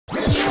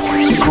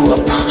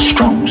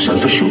strong,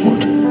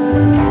 self-assured,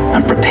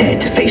 and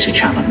prepared to face a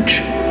challenge.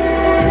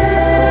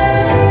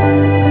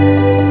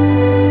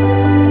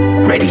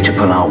 Ready to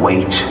pull our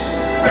weight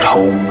at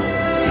home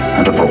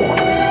and abroad.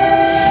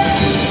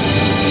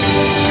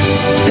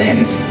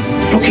 Then,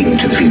 looking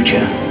to the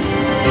future,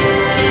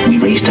 we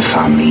raised a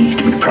family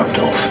to be proud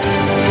of.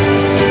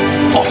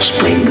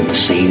 Offspring with the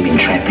same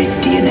intrepid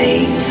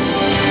DNA,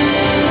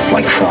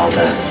 like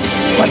father,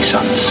 like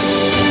sons.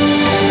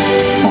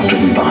 Not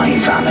driven by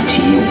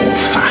vanity or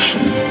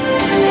fashion,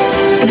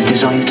 but a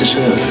desire to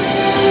serve.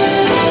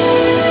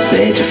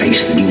 There to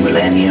face the new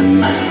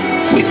millennium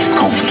with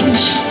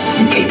confidence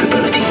and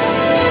capability.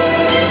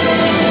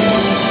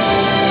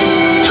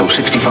 So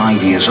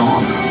 65 years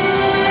on,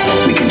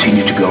 we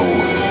continue to go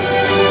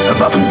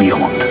above and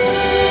beyond.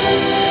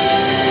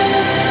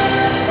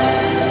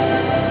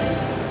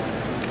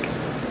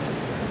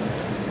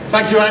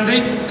 Thank you,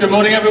 Andy. Good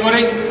morning,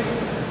 everybody.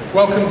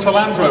 Welcome to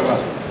Land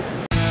Rover.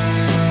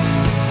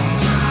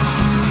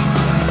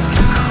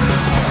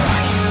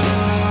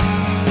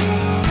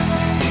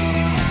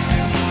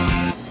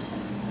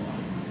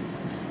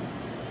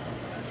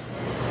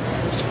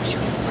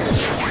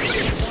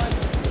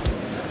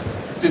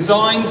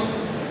 Designed,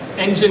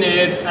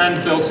 engineered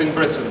and built in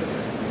Britain.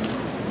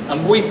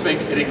 And we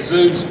think it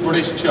exudes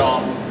British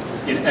charm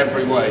in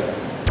every way.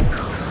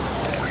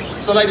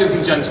 So ladies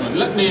and gentlemen,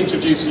 let me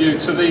introduce you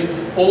to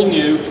the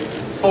all-new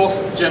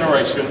 4th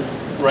generation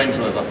Range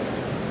Rover.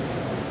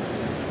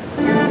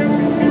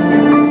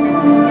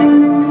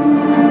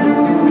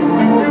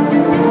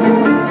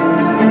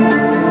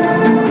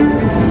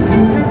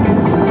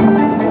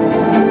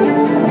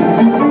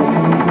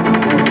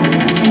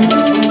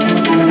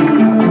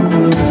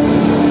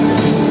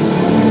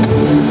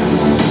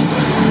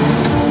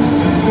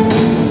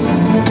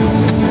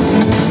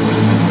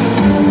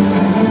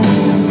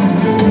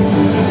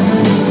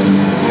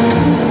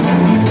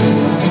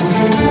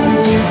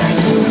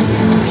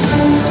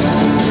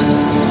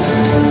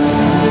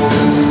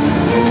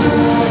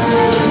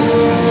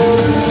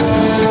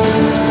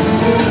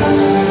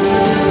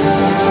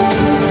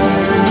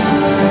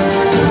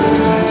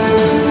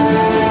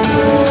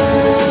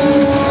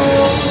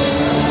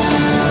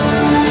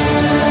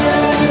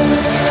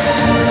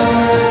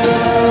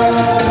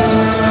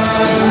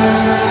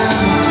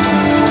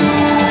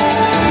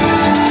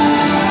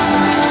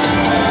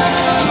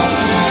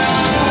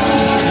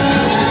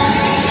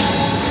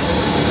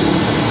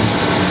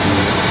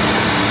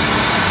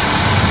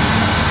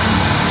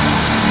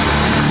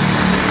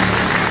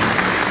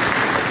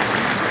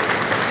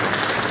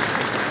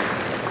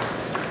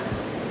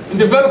 In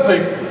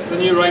developing the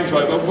new Range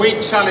Rover, we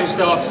challenged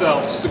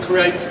ourselves to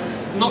create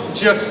not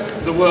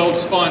just the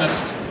world's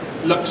finest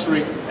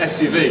luxury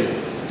SUV,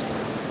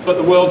 but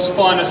the world's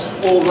finest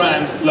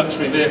all-round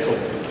luxury vehicle.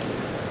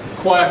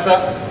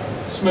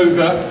 Quieter,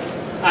 smoother,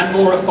 and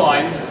more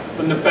refined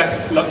than the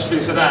best luxury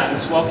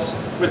sedans, whilst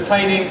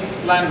retaining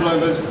Land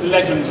Rover's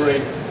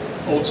legendary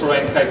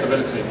all-terrain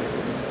capability.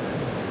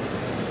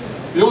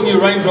 The all-new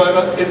Range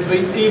Rover is the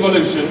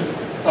evolution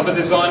of a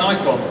design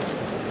icon.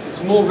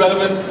 It's more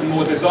relevant and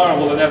more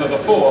desirable than ever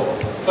before,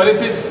 but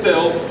it is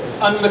still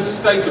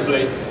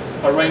unmistakably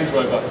a Range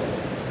Rover.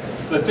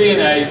 The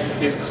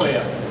DNA is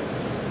clear.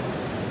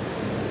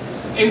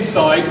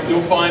 Inside,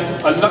 you'll find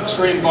a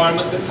luxury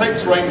environment that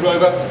takes Range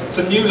Rover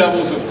to new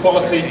levels of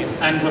quality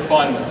and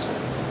refinement.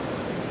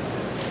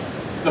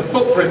 The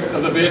footprint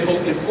of the vehicle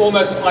is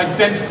almost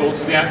identical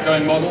to the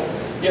outgoing model,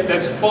 yet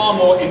there's far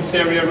more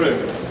interior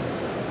room,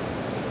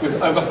 with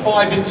over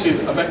 5 inches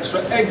of extra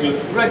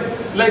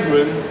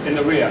legroom in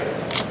the rear.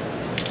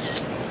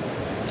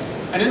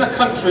 And in a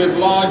country as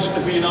large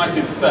as the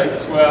United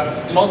States,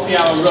 where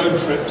multi-hour road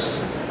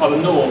trips are the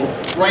norm,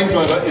 Range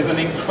Rover is an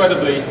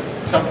incredibly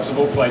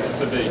comfortable place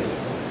to be.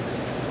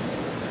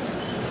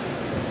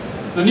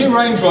 The new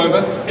Range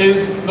Rover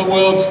is the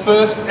world's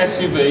first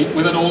SUV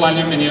with an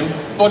all-aluminium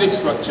body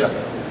structure.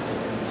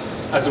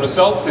 As a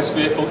result, this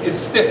vehicle is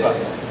stiffer,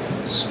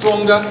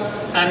 stronger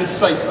and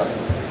safer.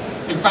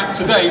 In fact,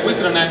 today we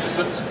can announce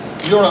that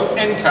Euro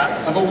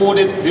NCAP have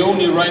awarded the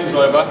all-new Range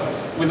Rover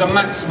with a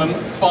maximum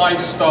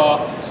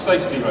 5-star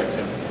safety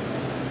rating.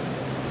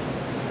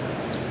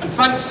 And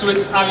thanks to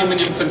its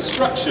aluminium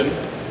construction,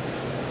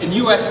 in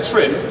US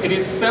trim it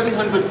is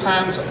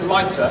 £700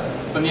 lighter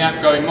than the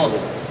outgoing model.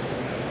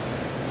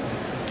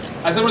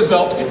 As a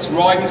result, its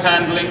ride and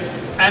handling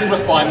and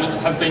refinement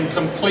have been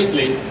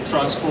completely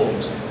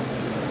transformed.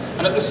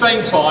 And at the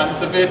same time,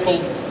 the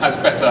vehicle has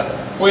better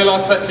wheel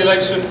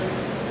articulation,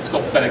 it's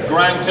got better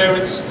ground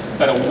clearance,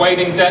 better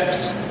wading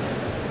depth.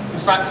 In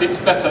fact, it's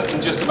better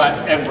in just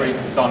about every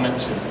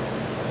dimension.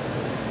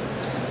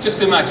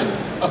 Just imagine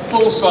a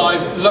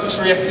full-size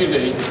luxury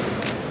SUV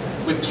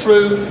with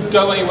true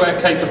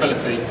go-anywhere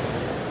capability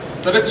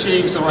that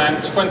achieves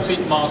around 20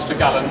 miles per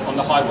gallon on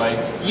the highway,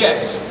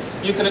 yet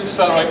you can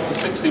accelerate to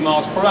 60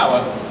 miles per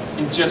hour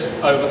in just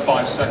over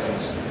 5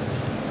 seconds.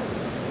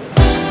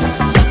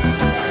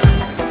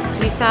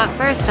 You saw it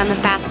first on the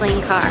Fast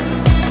Lane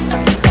car.